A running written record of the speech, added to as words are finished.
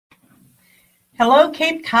Hello,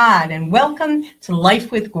 Cape Cod, and welcome to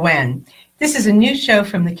Life with Gwen. This is a new show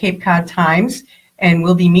from the Cape Cod Times, and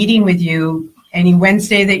we'll be meeting with you any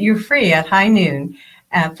Wednesday that you're free at high noon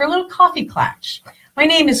for a little coffee clatch. My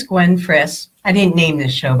name is Gwen Friss. I didn't name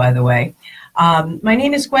this show, by the way. My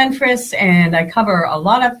name is Gwen Friss, and I cover a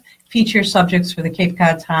lot of feature subjects for the Cape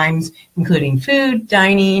Cod Times, including food,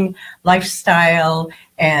 dining, lifestyle,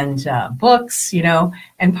 and books,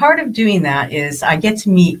 And part of doing that is I get to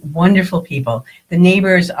meet wonderful people. The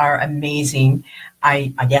neighbors are amazing,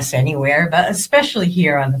 I guess anywhere, but especially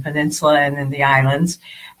here on the peninsula and in the islands.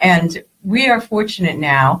 And we are fortunate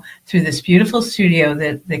now through this beautiful studio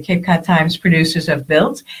that the Cape Cod Times producers have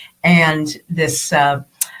built and this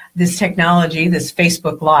technology, this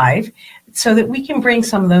Facebook Live, so that we can bring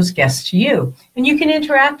some of those guests to you. And you can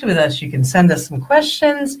interact with us. You can send us some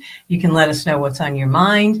questions. You can let us know what's on your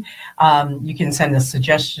mind. You can send us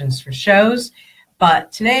suggestions for shows.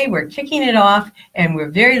 But today we're kicking it off, and we're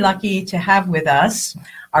very lucky to have with us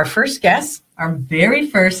our very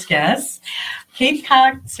first guest, Cape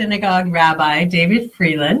Cod Synagogue Rabbi David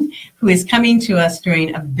Freeland, who is coming to us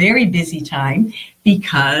during a very busy time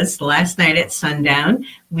because last night at sundown,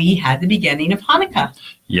 we had the beginning of Hanukkah.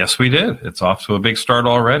 Yes, we did. It's off to a big start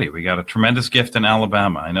already. We got a tremendous gift in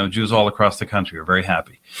Alabama. I know Jews all across the country are very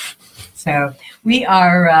happy. So we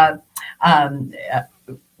are, I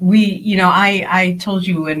told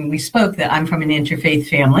you when we spoke that I'm from an interfaith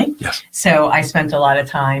family. Yes. So I spent a lot of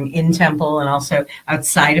time in temple and also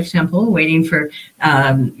outside of temple waiting for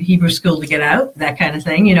Hebrew school to get out, that kind of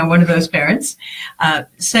thing, one of those parents. In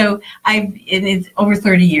over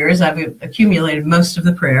 30 years, I've accumulated most of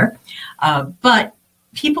the prayer. But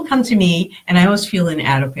people come to me and I always feel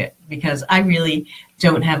inadequate because I really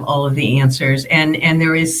don't have all of the answers. And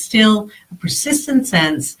there is still a persistent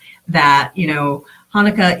sense that,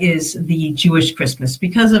 Hanukkah is the Jewish Christmas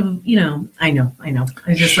because of, I know,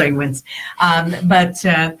 I just like wince, but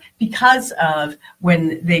because of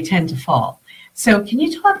when they tend to fall. So can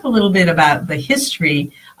you talk a little bit about the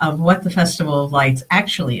history of what the Festival of Lights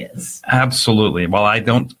actually is? Absolutely. While I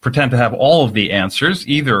don't pretend to have all of the answers,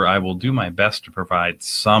 either I will do my best to provide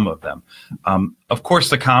some of them. Of course,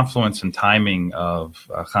 the confluence and timing of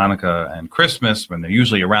Hanukkah and Christmas, when they're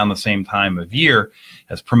usually around the same time of year,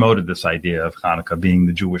 has promoted this idea of Hanukkah being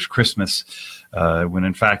the Jewish Christmas, when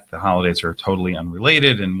in fact the holidays are totally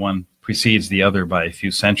unrelated and one precedes the other by a few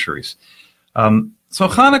centuries. So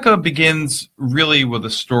Hanukkah begins really with a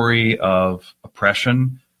story of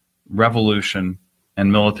oppression, revolution,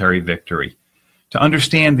 and military victory. To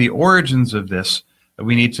understand the origins of this,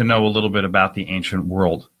 we need to know a little bit about the ancient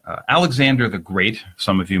world. Alexander the Great,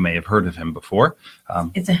 some of you may have heard of him before.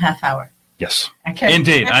 It's a half hour. Yes, okay.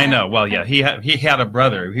 Indeed, I know. Well, yeah, he had a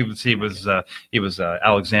brother. He was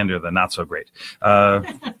Alexander the Not So Great.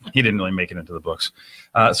 He didn't really make it into the books.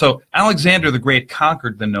 So Alexander the Great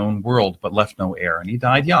conquered the known world, but left no heir, and he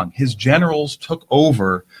died young. His generals took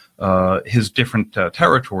over his different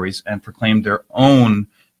territories and proclaimed their own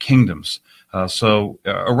kingdoms. So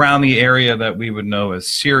around the area that we would know as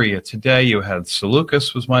Syria today, you had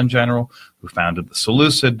Seleucus was one general who founded the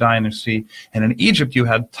Seleucid dynasty, and in Egypt you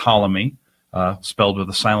had Ptolemy, spelled with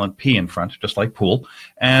a silent P in front, just like pool,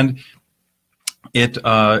 and it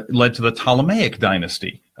led to the Ptolemaic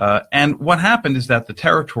dynasty. And what happened is that the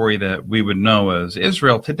territory that we would know as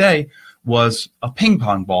Israel today was a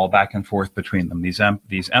ping-pong ball back and forth between them.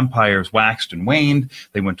 These empires waxed and waned.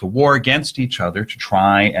 They went to war against each other to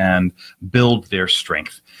try and build their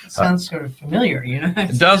strength. Sounds sort of familiar,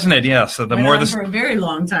 Doesn't it? Yes. So for a very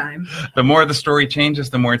long time. The more the story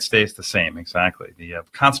changes, the more it stays the same. Exactly. The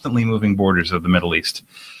constantly moving borders of the Middle East.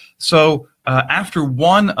 So after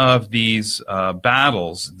one of these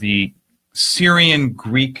battles, the Syrian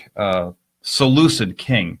Greek Seleucid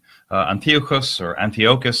king, Antiochus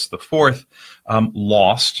IV,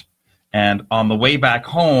 lost, and on the way back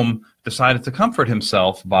home decided to comfort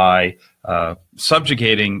himself by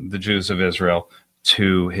subjugating the Jews of Israel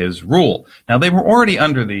to his rule. Now, they were already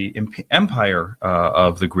under the empire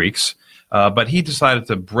of the Greeks, but he decided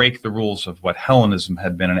to break the rules of what Hellenism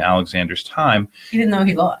had been in Alexander's time. Even though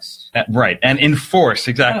he lost. Right, and enforce,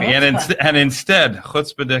 exactly. Oh, and instead,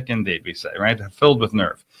 chutzpahdik indeed, we say, right, filled with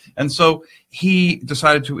nerve. And so he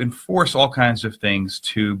decided to enforce all kinds of things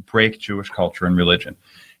to break Jewish culture and religion.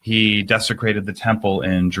 He desecrated the temple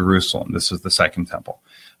in Jerusalem. This is the second temple.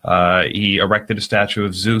 He erected a statue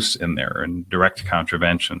of Zeus in there in direct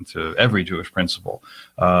contravention to every Jewish principle.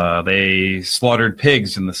 They slaughtered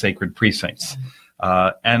pigs in the sacred precincts.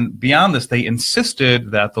 And beyond this, they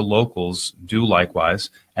insisted that the locals do likewise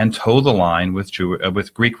and toe the line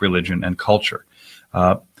with Greek religion and culture.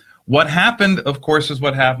 What happened, of course, is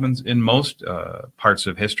what happens in most parts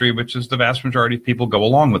of history, which is the vast majority of people go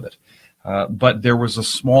along with it. But there was a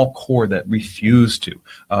small core that refused to,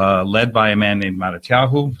 led by a man named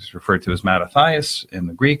Mattatyahu, who's referred to as Mattathias in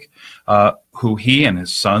the Greek, who he and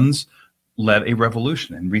his sons led a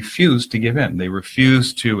revolution and refused to give in. They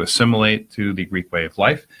refused to assimilate to the Greek way of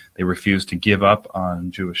life. They refused to give up on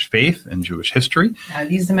Jewish faith and Jewish history. Are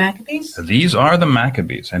these the Maccabees? These are the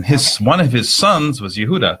Maccabees. And one of his sons was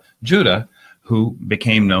Judah, who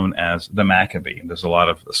became known as the Maccabee. And there's a lot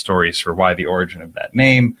of stories for why the origin of that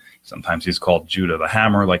name. Sometimes he's called Judah the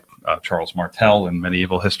Hammer, like Charles Martel in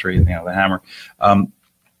medieval history, the hammer.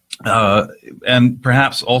 And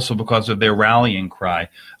perhaps also because of their rallying cry,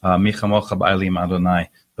 Mi Chamocha Ba'alim Adonai,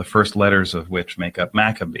 the first letters of which make up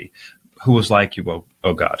Maccabee, who was like you,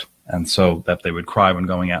 O God. And so that they would cry when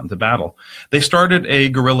going out into battle. They started a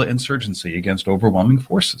guerrilla insurgency against overwhelming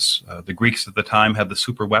forces. The Greeks at the time had the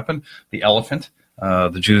super weapon, the elephant.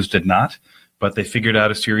 The Jews did not, but they figured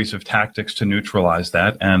out a series of tactics to neutralize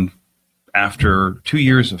that. And after 2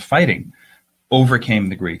 years of fighting, overcame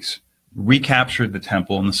the Greeks, recaptured the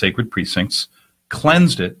temple and the sacred precincts,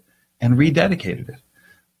 cleansed it, and rededicated it.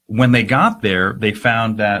 When they got there, they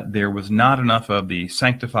found that there was not enough of the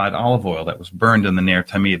sanctified olive oil that was burned in the Ner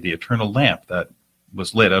Tamid, the eternal lamp that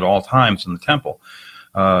was lit at all times in the temple,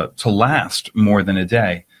 to last more than a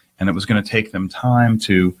day. And it was going to take them time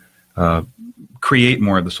to create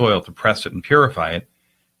more of the soil, to press it and purify it.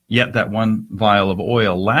 Yet that one vial of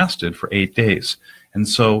oil lasted for 8 days. And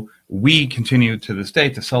so we continue to this day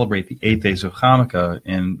to celebrate the 8 days of Hanukkah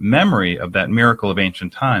in memory of that miracle of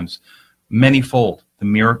ancient times, manyfold, the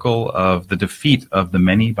miracle of the defeat of the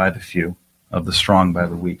many by the few, of the strong by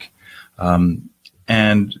the weak,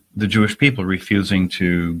 and the Jewish people refusing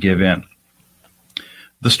to give in.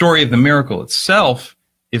 The story of the miracle itself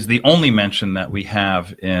is the only mention that we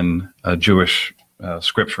have in Jewish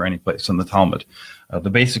scripture any place in the Talmud. The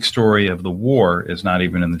basic story of the war is not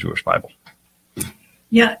even in the Jewish Bible.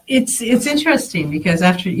 Yeah, it's interesting because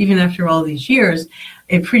even after all these years,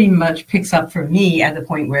 it pretty much picks up for me at the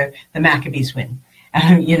point where the Maccabees win.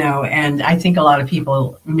 And I think a lot of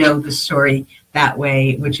people know the story that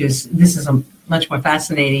way, this is a much more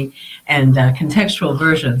fascinating and contextual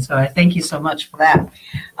version. So I thank you so much for that.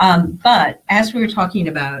 But as we were talking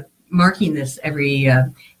about marking this every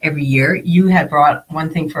year, you had brought one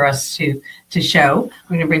thing for us to show. I'm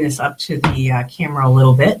going to bring this up to the camera a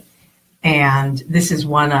little bit. And this is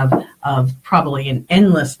one of probably an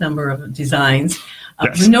endless number of designs of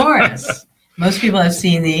menorahs. Most people have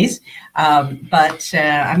seen these, but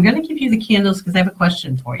I'm going to give you the candles because I have a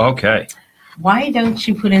question for you. Okay. Why don't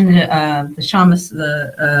you put in the shamus,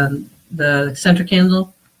 the center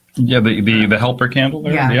candle? Yeah, the helper candle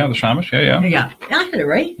there. Yeah, the shamash. Yeah. I had it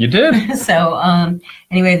right. You did. So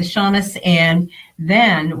anyway, the shamus, and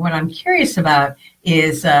then what I'm curious about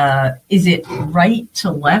is it right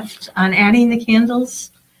to left on adding the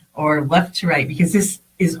candles, or left to right? Because this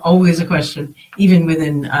is always a question, even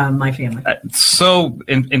within my family. So,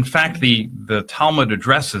 in fact, the Talmud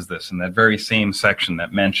addresses this in that very same section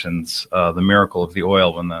that mentions the miracle of the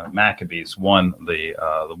oil when the Maccabees won the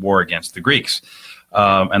war against the Greeks.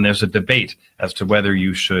 And there's a debate as to whether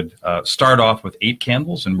you should start off with 8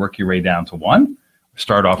 candles and work your way down to 1,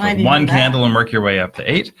 start off with 1 candle and work your way up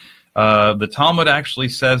to 8. The Talmud actually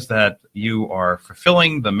says that you are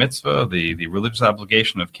fulfilling the mitzvah, the religious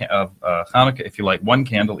obligation of Hanukkah, if you light 1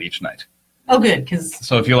 candle each night. Oh, good.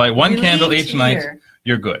 So if you light 1 candle each night,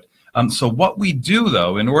 you're good. So what we do,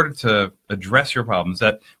 though, in order to address your problems,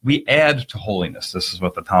 that we add to holiness. This is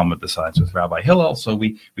what the Talmud decides with Rabbi Hillel. So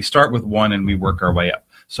we start with 1 and we work our way up.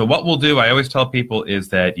 So what we'll do, I always tell people, is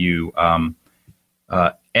that you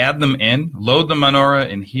add them in, load the menorah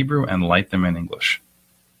in Hebrew, and light them in English.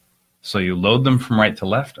 So you load them from right to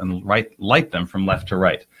left and light them from left to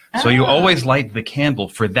right. So you always light the candle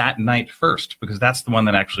for that night first, because that's the one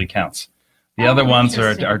that actually counts. The other ones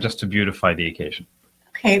are just to beautify the occasion.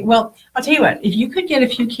 Okay, well, I'll tell you what, if you could get a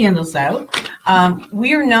few candles out,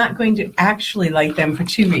 we are not going to actually light them for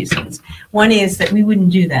 2 reasons. One is that we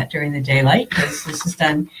wouldn't do that during the daylight, because this is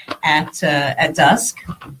done at dusk.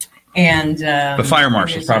 And the fire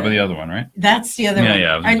marshal is probably the other one, right? That's the other one.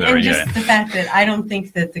 Yeah, and just the fact that I don't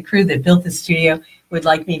think that the crew that built the studio would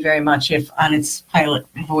like me very much if on its pilot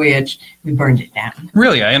voyage we burned it down.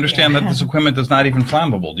 Really? I understand that this equipment is not even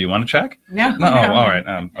flammable. Do you want to check? No. Oh, all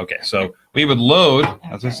right. Okay, so we would load,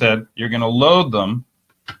 as I said, you're going to load them.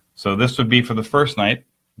 So this would be for the first night.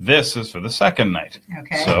 This is for the second night.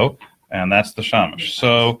 Okay. So, and that's the shamash.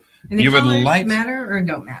 So And the You would colors light matter or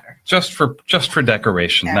don't matter? just for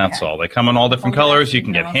decoration. Okay. That's all. They come in all different Okay. colors. You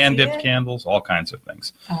can get I'll see hand-dipped it. candles, all kinds of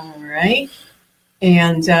things. All right.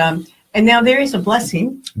 And now there is a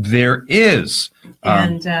blessing. There is.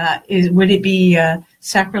 And would it be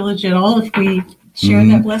sacrilege at all if we share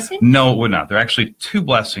that blessing? No, it would not. There are actually two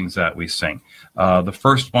blessings that we sing. The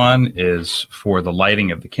first one is for the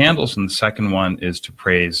lighting of the candles, and the second one is to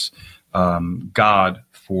praise God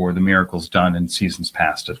for the miracles done in seasons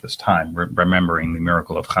past at this time, remembering the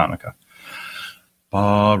miracle of Hanukkah.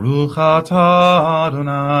 Baruch atah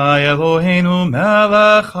Adonai Eloheinu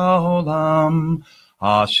melech haolam,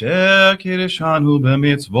 asher kirshanu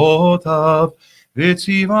b'mitzvotav,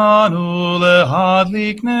 v'tzivanu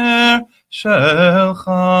lehadlik ner shel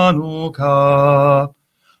Chanukah.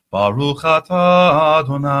 Baruch atah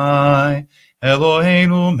Adonai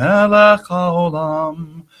Eloheinu melech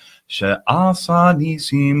haolam, she'asa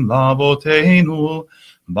nisim lavoteinu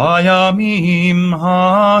bayamim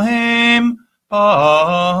hahem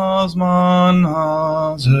b'azman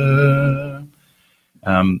hazeh.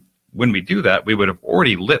 When we do that, we would have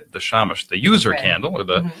already lit the shamash, the user candle, or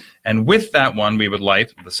and with that one, we would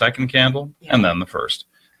light the second candle and then the first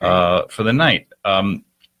for the night.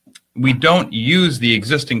 We don't use the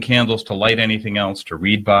existing candles to light anything else, to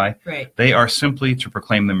read by. Right. They are simply to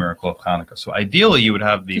proclaim the miracle of Hanukkah. So ideally, you would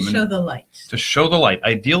have the... To show the light. To show the light.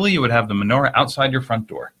 Ideally, you would have the menorah outside your front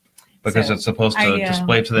door because it's supposed to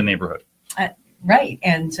display to the neighborhood. Right.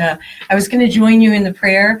 And I was going to join you in the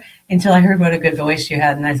prayer until I heard what a good voice you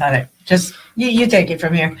had, and I thought, you take it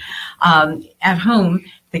from here. At home,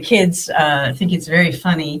 the kids think it's very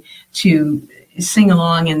funny to sing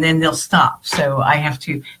along and then they'll stop. So I have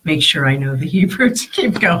to make sure I know the Hebrew to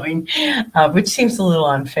keep going, which seems a little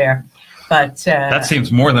unfair. But that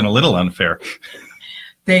seems more than a little unfair.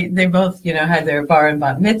 They both, had their bar and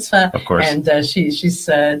bat mitzvah. Of course. And she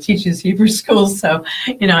teaches Hebrew school. So,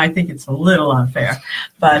 I think it's a little unfair.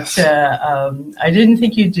 But I didn't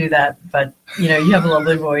think you'd do that. But, you have a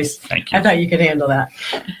lovely voice. Thank you. I thought you could handle that.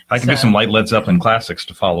 I can do some light Led Zeppelin classics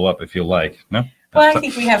to follow up if you like. No? Well, I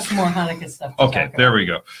think we have some more Hanukkah stuff to Okay, talk there about. we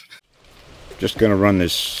go. Just going to run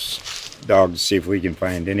this dog to see if we can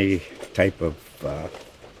find any type of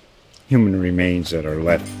human remains that are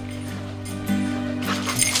left.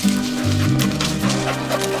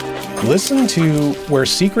 Listen to Where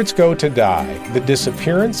Secrets Go to Die, The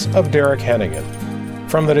Disappearance of Derek Hennigan.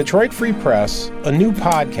 From the Detroit Free Press, a new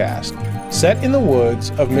podcast set in the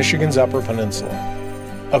woods of Michigan's Upper Peninsula.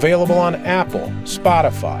 Available on Apple,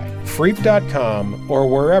 Spotify, Freep.com, or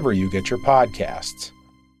wherever you get your podcasts.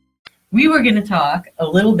 We were going to talk a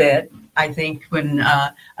little bit, I think,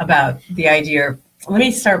 about the idea. Let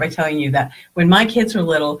me start by telling you that when my kids were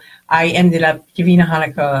little, I ended up giving a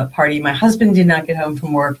Hanukkah party. My husband did not get home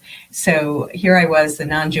from work, so here I was, the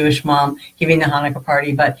non-Jewish mom, giving the Hanukkah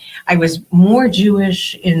party. But I was more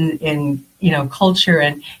Jewish in culture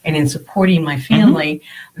and in supporting my family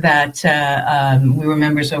that we were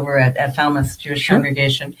members over at Falmouth Jewish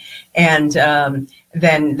Congregation, and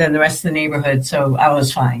then the rest of the neighborhood. So I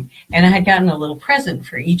was fine, and I had gotten a little present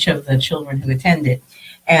for each of the children who attended.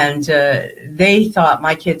 And they thought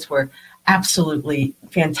my kids were absolutely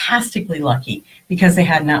fantastically lucky because they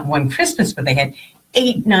had not one Christmas, but they had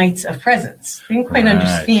 8 nights of presents. They didn't quite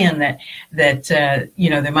understand that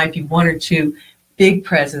there might be 1 or 2 big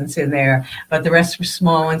presents in there, but the rest were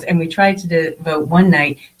small ones. And we tried to devote one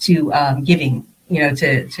night to giving,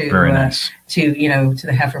 to Very nice. to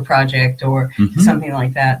the Heifer Project or something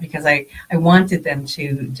like that, because I wanted them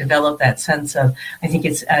to develop that sense of, I think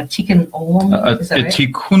it's Tikkun Olam. Is that right?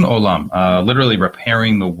 Tikkun Olam, literally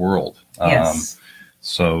repairing the world. Yes.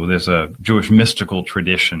 So there's a Jewish mystical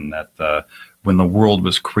tradition that when the world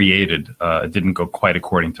was created, it didn't go quite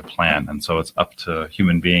according to plan. And so it's up to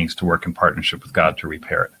human beings to work in partnership with God to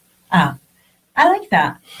repair it. I like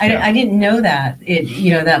that. I didn't know that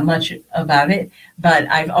that much about it, but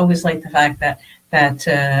I've always liked the fact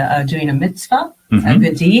that doing a mitzvah, a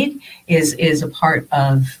good deed, is a part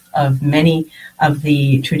of many of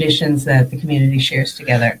the traditions that the community shares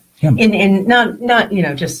together. Yeah. In not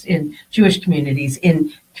just in Jewish communities,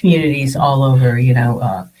 in communities all over,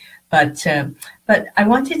 But I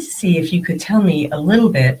wanted to see if you could tell me a little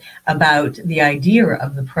bit about the idea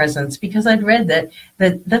of the presence, because I'd read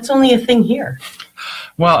that's only a thing here.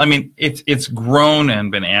 Well, I mean, it's grown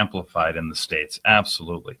and been amplified in the States,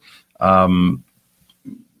 absolutely.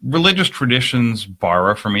 Religious traditions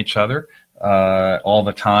borrow from each other all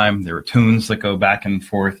the time. There are tunes that go back and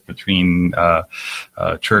forth between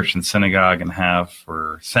church and synagogue and have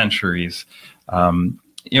for centuries.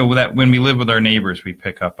 That when we live with our neighbors, we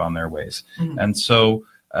pick up on their ways. And so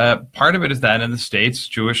part of it is that in the States,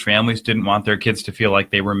 Jewish families didn't want their kids to feel like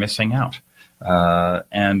they were missing out.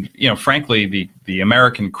 And, frankly, the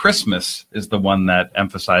American Christmas is the one that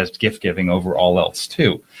emphasized gift giving over all else,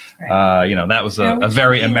 too. Right. That was a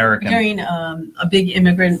very American. During a big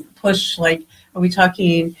immigrant push, like, are we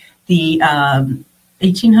talking the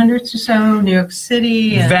 1800s or so, New York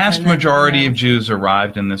City? The vast majority of Jews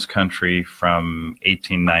arrived in this country from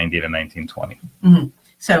 1890 to 1920. Mm-hmm.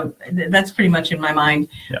 So that's pretty much in my mind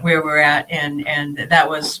where we're at, and that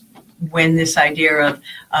was when this idea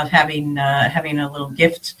of having a little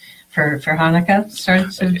gift for Hanukkah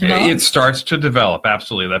starts to develop? It starts to develop,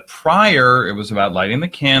 absolutely. That prior, it was about lighting the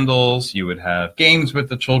candles. You would have games with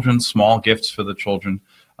the children, small gifts for the children,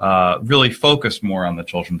 really focused more on the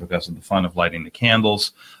children because of the fun of lighting the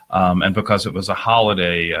candles. And because it was a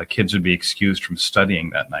holiday, kids would be excused from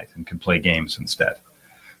studying that night and could play games instead.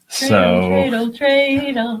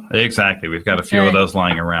 Dreidel. Exactly. We've got a few of those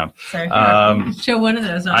lying around. Show one of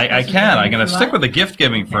those. I can. I'm going to stick with the gift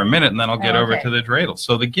giving for a minute, and then I'll get over to the dreidel.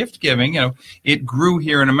 So the gift giving, it grew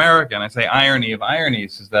here in America. And I say irony of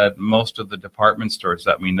ironies is that most of the department stores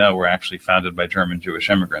that we know were actually founded by German Jewish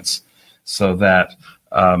immigrants. So that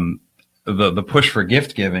the push for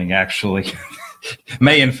gift giving actually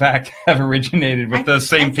may in fact have originated with those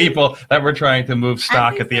same people that were trying to move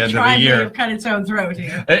stock at the end of the year. Cut its own throat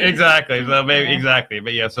here. Exactly. So maybe exactly.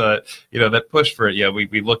 But yes, that push for it. Yeah,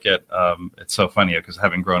 we look at. It's so funny because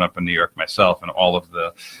having grown up in New York myself, and all of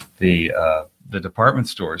the department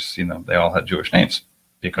stores, they all had Jewish names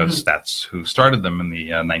because that's who started them in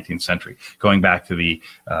the 19th century, going back to the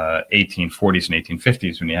 1840s and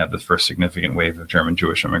 1850s when you had the first significant wave of German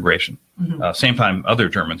Jewish immigration. Same time, other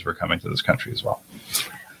Germans were coming to this country as well.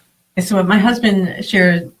 So my husband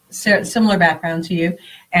shared similar background to you,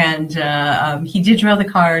 and he did draw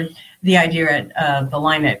the idea at the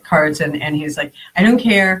line at cards, and he was like, I don't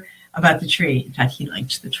care about the tree. In fact, he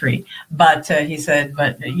liked the tree, but he said,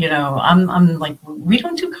 I'm like, we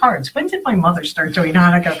don't do cards. When did my mother start doing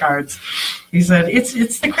Hanukkah cards? He said,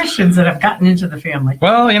 it's the Christians that have gotten into the family.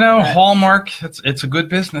 Well, Hallmark, it's a good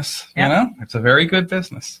business. It's a very good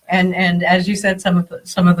business. And as you said, some of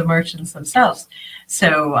the merchants themselves.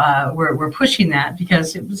 So we're pushing that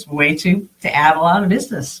because it was a way to add a lot of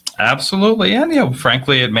business. Absolutely, and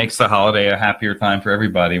frankly, it makes the holiday a happier time for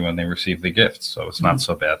everybody when they receive the gifts. So it's not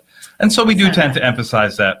so bad. And so we do tend to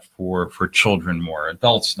emphasize that for children more.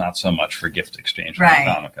 Adults, not so much for gift exchange. Right.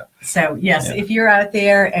 Hanukkah. So, yes, if you're out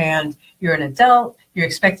there and you're an adult, you're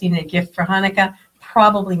expecting a gift for Hanukkah,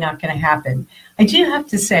 probably not going to happen. I do have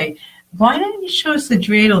to say, why don't you show us the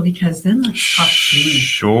dreidel? Because then let's talk food.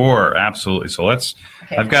 Sure, absolutely. So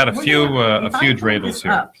I've got a few dreidels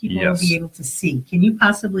here. People will be able to see. Can you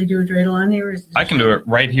possibly do a dreidel on there? I can do it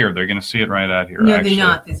right here. They're going to see it right out here. No, actually. They're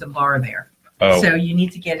not. There's a bar there. Oh. So you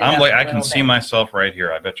need to get it. I can see myself right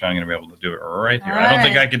here. I bet you I'm going to be able to do it right here. I don't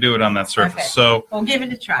think I can do it on that surface. Okay. So we'll give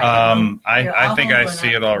it a try. I think I see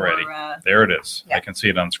it already. There it is. Yeah. I can see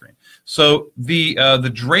it on screen. So the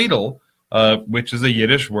dreidel, which is a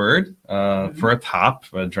Yiddish word for a top,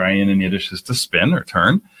 drayin in Yiddish is to spin or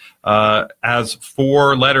turn, has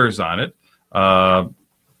 4 letters on it. The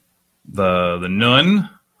nun,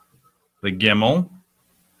 the gimel,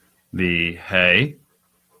 the hey,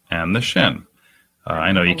 and the shin.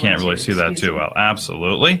 I know you can't really see that too well.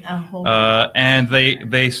 Absolutely. And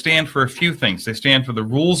they stand for a few things. They stand for the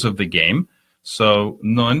rules of the game. So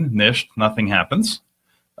nun, nicht, nothing happens.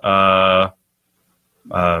 Gimel,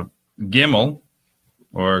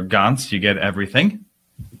 or ganz, you get everything.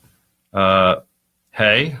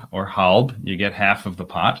 Hey, or halb, you get half of the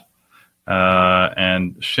pot.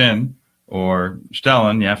 And shin, or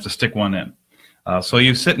stellen, you have to stick one in. So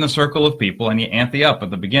you sit in a circle of people and you ante up at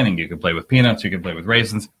the beginning. You could play with peanuts, you could play with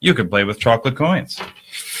raisins, you could play with chocolate coins.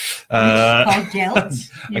 Geld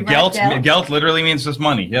literally means just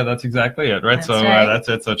money. Yeah, that's exactly it, right? That's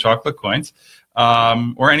it. So chocolate coins,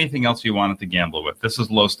 or anything else you wanted to gamble with. This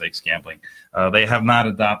is low stakes gambling. They have not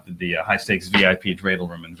adopted the high stakes VIP dreidel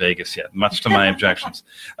room in Vegas yet, much to my objections.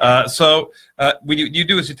 So what you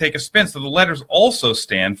do is you take a spin. So the letters also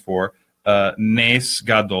stand for Nes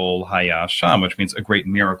Gadol Haya Sham, which means a great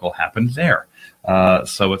miracle happened there.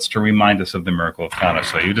 So it's to remind us of the miracle of Hanukkah.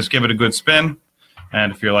 So you just give it a good spin,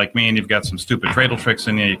 and if you're like me and you've got some stupid dreidel tricks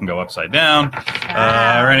in you can go upside down,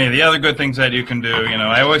 or any of the other good things that you can do.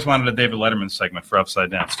 I always wanted a David Letterman segment for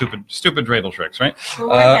upside down. Stupid dreidel tricks, right? We'll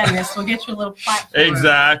work on this. We'll get you a little platform.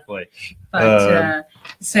 Exactly. But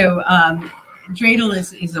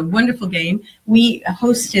dreidel is a wonderful game. We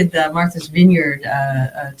hosted the Martha's Vineyard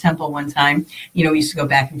Temple one time. We used to go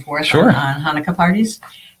back and forth on Hanukkah parties.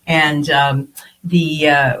 And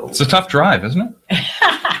it's a tough drive, isn't it?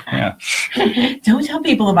 Yeah. Don't tell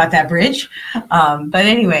people about that bridge. But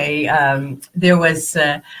anyway, there was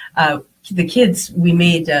the kids. We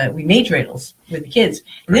made dreidels with the kids,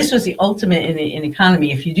 and this was the ultimate in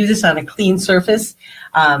economy. If you do this on a clean surface,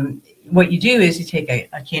 what you do is you take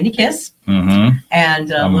a candy kiss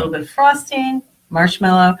and a little bit of frosting,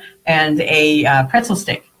 marshmallow, and a pretzel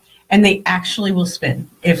stick, and they actually will spin.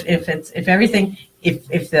 If everything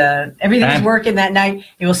is working that night,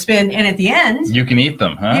 it will spin, and at the end you can eat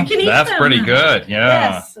them, huh? You can eat That's them. pretty good.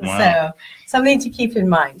 Yeah. Yes. Wow. So something to keep in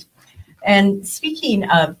mind. And speaking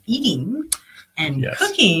of eating and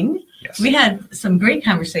cooking, we had some great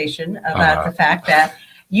conversation about the fact that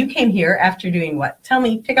you came here after doing what? Tell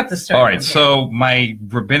me, pick up the story. All right. So my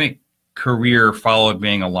rabbinic career followed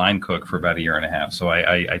being a line cook for about a year and a half. So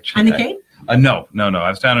I On the Cape? No. I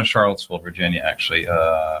was down in Charlottesville, Virginia, actually.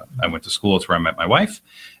 I went to school. It's where I met my wife.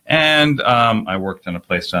 And I worked in a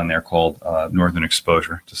place down there called Northern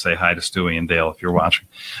Exposure, to say hi to Stewie and Dale if you're watching.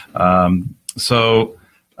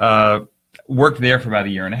 Worked there for about a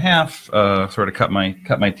year and a half, sort of cut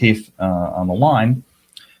my teeth on the line,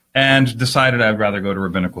 and decided I'd rather go to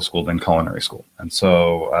rabbinical school than culinary school. And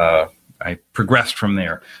so I progressed from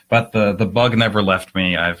there. But the bug never left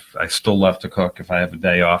me. I still love to cook. If I have a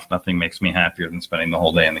day off, nothing makes me happier than spending the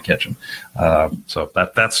whole day in the kitchen. So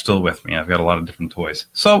that's still with me. I've got a lot of different toys.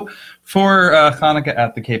 So for Hanukkah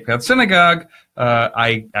at the Cape Cod Synagogue,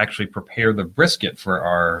 I actually prepare the brisket for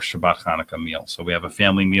our Shabbat Hanukkah meal. So we have a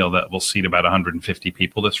family meal that will seat about 150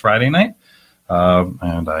 people this Friday night.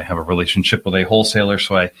 And I have a relationship with a wholesaler,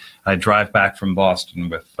 so I drive back from Boston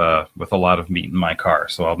with a lot of meat in my car.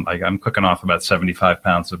 So I'm cooking off about 75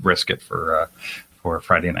 pounds of brisket for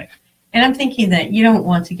Friday night. And I'm thinking that you don't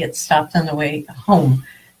want to get stopped on the way home,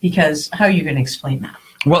 because how are you going to explain that?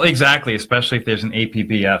 Well, exactly, especially if there's an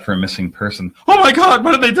APB out for a missing person. Oh my God,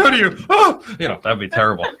 what did they do to you? Oh, that'd be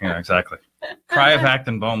terrible. Yeah, exactly. Cryovac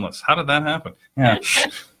and boneless. How did that happen? Yeah.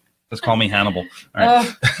 Just call me Hannibal. All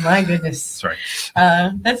right. Oh, my goodness. Sorry.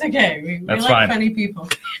 That's okay. We That's like fine. Funny people.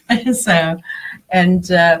 So,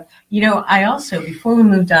 and, I also, before we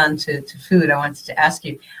moved on to food, I wanted to ask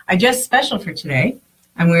you, I dressed special for today.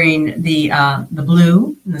 I'm wearing the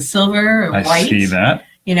blue and the silver and white. I see that.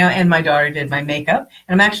 And my daughter did my makeup.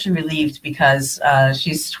 And I'm actually relieved because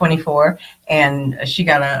she's 24, and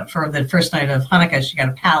for the first night of Hanukkah, she got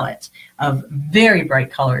a palette of very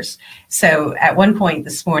bright colors. So at one point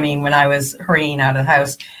this morning, when I was hurrying out of the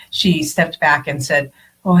house, she stepped back and said,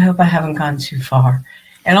 "Oh, I hope I haven't gone too far."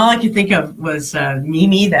 And all I could think of was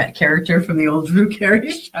Mimi, that character from the old Drew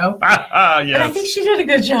Carey show. Yes. And I think she did a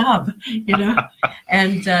good job,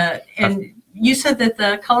 and you said that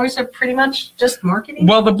the colors are pretty much just marketing?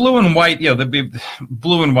 Well, the blue and white, the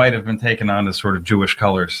blue and white have been taken on as sort of Jewish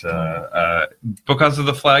colors because of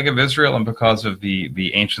the flag of Israel and because of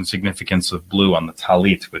the ancient significance of blue on the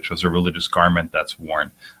talit, which was a religious garment that's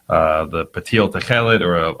worn. The patil techelet,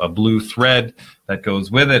 or a blue thread that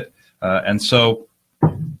goes with it. And so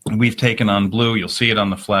we've taken on blue. You'll see it on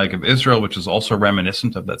the flag of Israel, which is also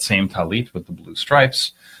reminiscent of that same talit with the blue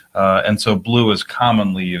stripes. And so blue is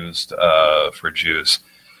commonly used for Jews.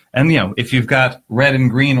 And, if you've got red and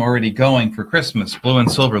green already going for Christmas, blue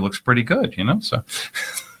and silver looks pretty good, so.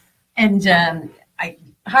 And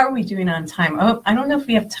how are we doing on time? Oh, I don't know if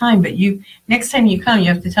we have time, but next time you come, you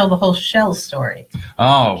have to tell the whole shell story.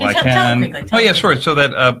 Oh, I Tell can. it quickly, Oh, yeah, sure. So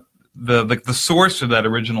that the source of that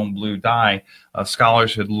original blue dye,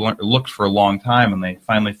 scholars had looked for a long time, and they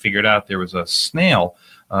finally figured out there was a snail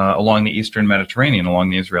along the eastern Mediterranean, along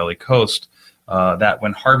the Israeli coast, that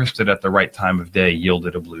when harvested at the right time of day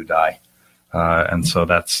yielded a blue dye. And so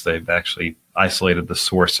they've actually isolated the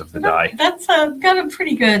source of the dye. That's got a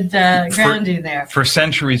pretty good grounding there. For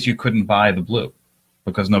centuries, you couldn't buy the blue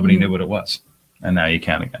because nobody knew what it was. And now you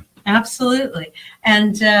can again. Absolutely.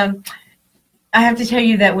 And I have to tell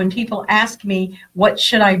you that when people ask me, what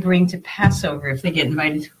should I bring to Passover if they get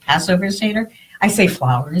invited to Passover Seder, I say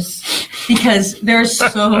flowers, because there are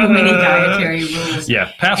so many dietary rules.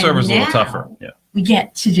 Yeah, Passover's a little tougher. Yeah. We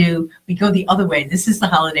go the other way. This is the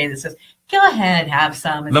holiday that says, go ahead, have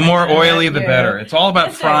some. The more oily, the better. It's all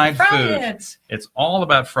about fried food. It. It's all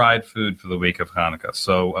about fried food for the week of Hanukkah.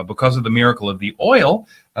 So because of the miracle of the oil,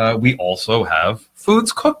 we also have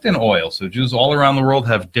foods cooked in oil. So Jews all around the world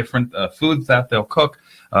have different foods that they'll cook.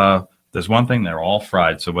 There's one thing, they're all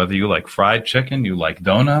fried. So whether you like fried chicken, you like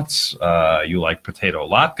donuts, you like potato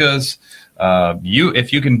latkes,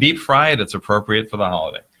 if you can deep fry it, it's appropriate for the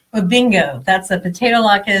holiday. Well, bingo. That's the potato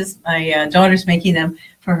latkes. My daughter's making them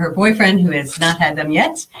for her boyfriend, who has not had them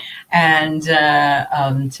yet, and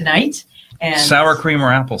tonight. And sour cream or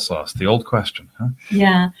applesauce, the old question, huh?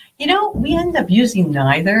 Yeah. We end up using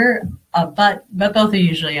neither, but both are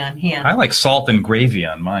usually on hand. I like salt and gravy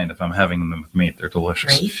on mine if I'm having them with meat. They're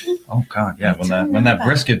delicious. Gravy? Oh God, yeah. When that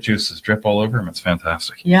brisket juices drip all over them, it's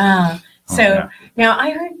fantastic. Yeah. So yeah. Now I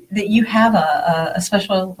heard that you have a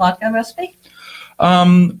special latke recipe.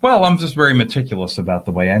 Well, I'm just very meticulous about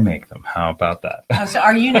the way I make them. How about that? Oh, so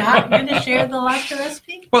are you not going to share the latke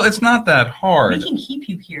recipe? Well, it's not that hard. We can keep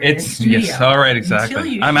you here in the studio. Yes, all right,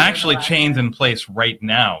 exactly. I'm share actually the latke. chained in place right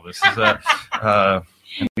now. This is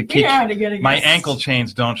my ankle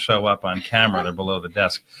chains don't show up on camera. They're below the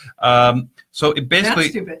desk. So it basically,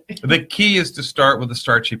 That's stupid. the key is to start with the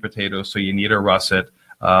starchy potatoes. So you need to russet.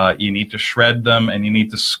 You need to shred them, and you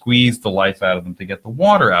need to squeeze the life out of them to get the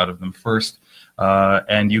water out of them first.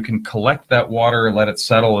 And you can collect that water, let it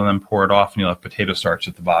settle, and then pour it off, and you'll have potato starch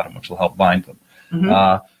at the bottom, which will help bind them.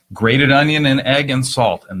 Mm-hmm. Grated onion and egg and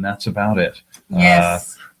salt, and that's about it.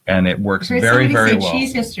 Yes. And it works I heard very, somebody very say well.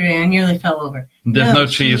 cheese yesterday. I nearly fell over. There's no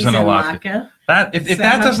cheese in a latke. latke. If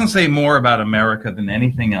that doesn't say more about America than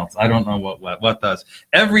anything else, I don't know what does.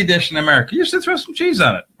 Every dish in America, you should throw some cheese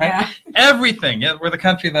on it. Right? Yeah. Everything. Yeah, we're the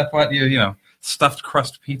country that stuffed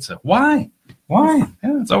crust pizza. Why? Yeah,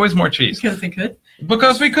 it's always more cheese. Because they could.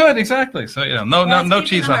 Because we could, exactly. So no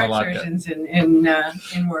cheese on the latke. Versions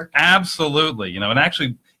in work. Absolutely. And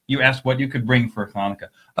actually, you asked what you could bring for Hanukkah.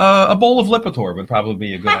 A bowl of Lipitor would probably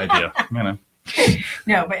be a good idea.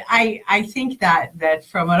 No, but I think that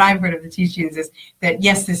from what I've heard of the teachings is that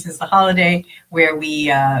yes, this is the holiday where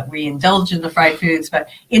we indulge in the fried foods, but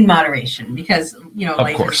in moderation, because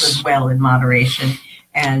life is lived well in moderation.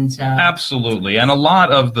 And absolutely, and a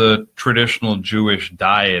lot of the traditional Jewish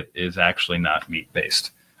diet is actually not meat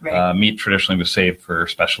based. Right. Meat traditionally was saved for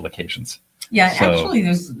special occasions. Yeah, So, actually,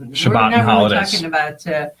 Shabbat we're not and really holidays. talking about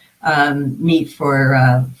meat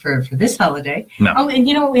for this holiday. No. Oh, and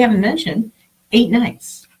you know what we haven't mentioned? 8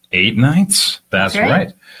 nights. 8 nights. That's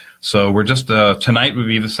right. So we're just tonight would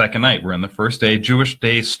be the second night. We're in the first day. Jewish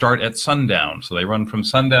days start at sundown, so they run from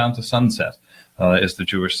sundown to sunset. Is the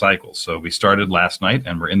Jewish cycle. So we started last night,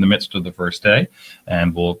 and we're in the midst of the first day,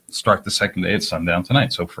 and we'll start the second day at sundown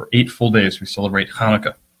tonight. So for 8 full days, we celebrate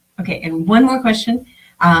Hanukkah. Okay, and one more question,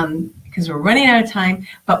 because we're running out of time,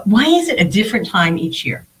 but why is it a different time each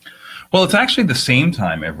year? Well, it's actually the same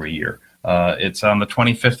time every year. It's on the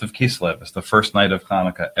 25th of Kislev. It's the first night of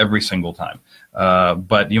Hanukkah every single time.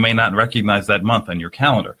 But you may not recognize that month on your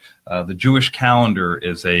calendar. The Jewish calendar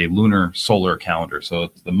is a lunar solar calendar.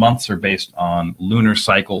 So the months are based on lunar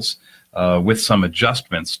cycles with some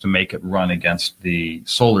adjustments to make it run against the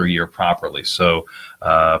solar year properly. So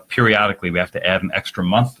periodically we have to add an extra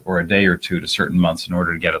month or a day or two to certain months in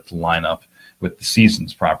order to get it to line up with the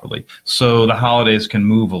seasons properly. So the holidays can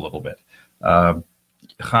move a little bit.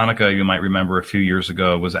 Hanukkah, you might remember a few years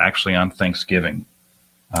ago, was actually on Thanksgiving.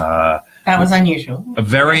 That was unusual.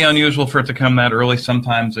 Very unusual for it to come that early.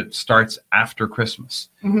 Sometimes it starts after Christmas.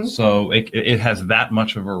 Mm-hmm. So it has that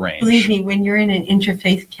much of a range. Believe me, when you're in an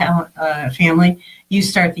interfaith family, you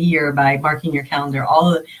start the year by marking your calendar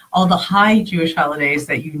all the high Jewish holidays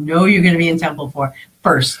that you're going to be in temple for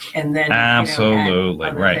first, and then absolutely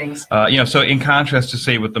add other right. things. So in contrast to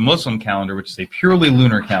say with the Muslim calendar, which is a purely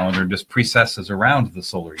lunar calendar, just precesses around the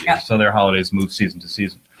solar year. Yep. So their holidays move season to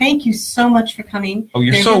season. Thank you so much for coming. Oh,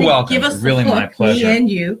 you're They're so gonna welcome. Give us Really the my book, pleasure. Me and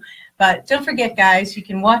you. But don't forget, guys, you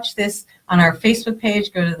can watch this on our Facebook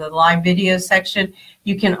page. Go to the live video section.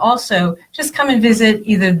 You can also just come and visit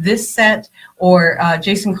either this set or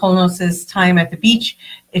Jason Kolnos's time at the beach.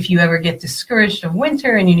 If you ever get discouraged of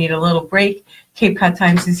winter and you need a little break, Cape Cod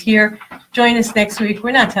Times is here. Join us next week.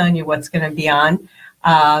 We're not telling you what's going to be on.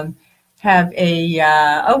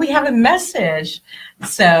 We have a message.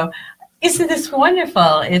 So isn't this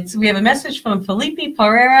wonderful? We have a message from Felipe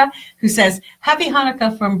Pereira who says, Happy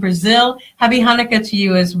Hanukkah from Brazil. Happy Hanukkah to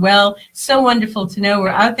you as well. So wonderful to know we're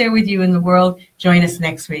out there with you in the world. Join us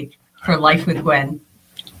next week for Life with Gwen.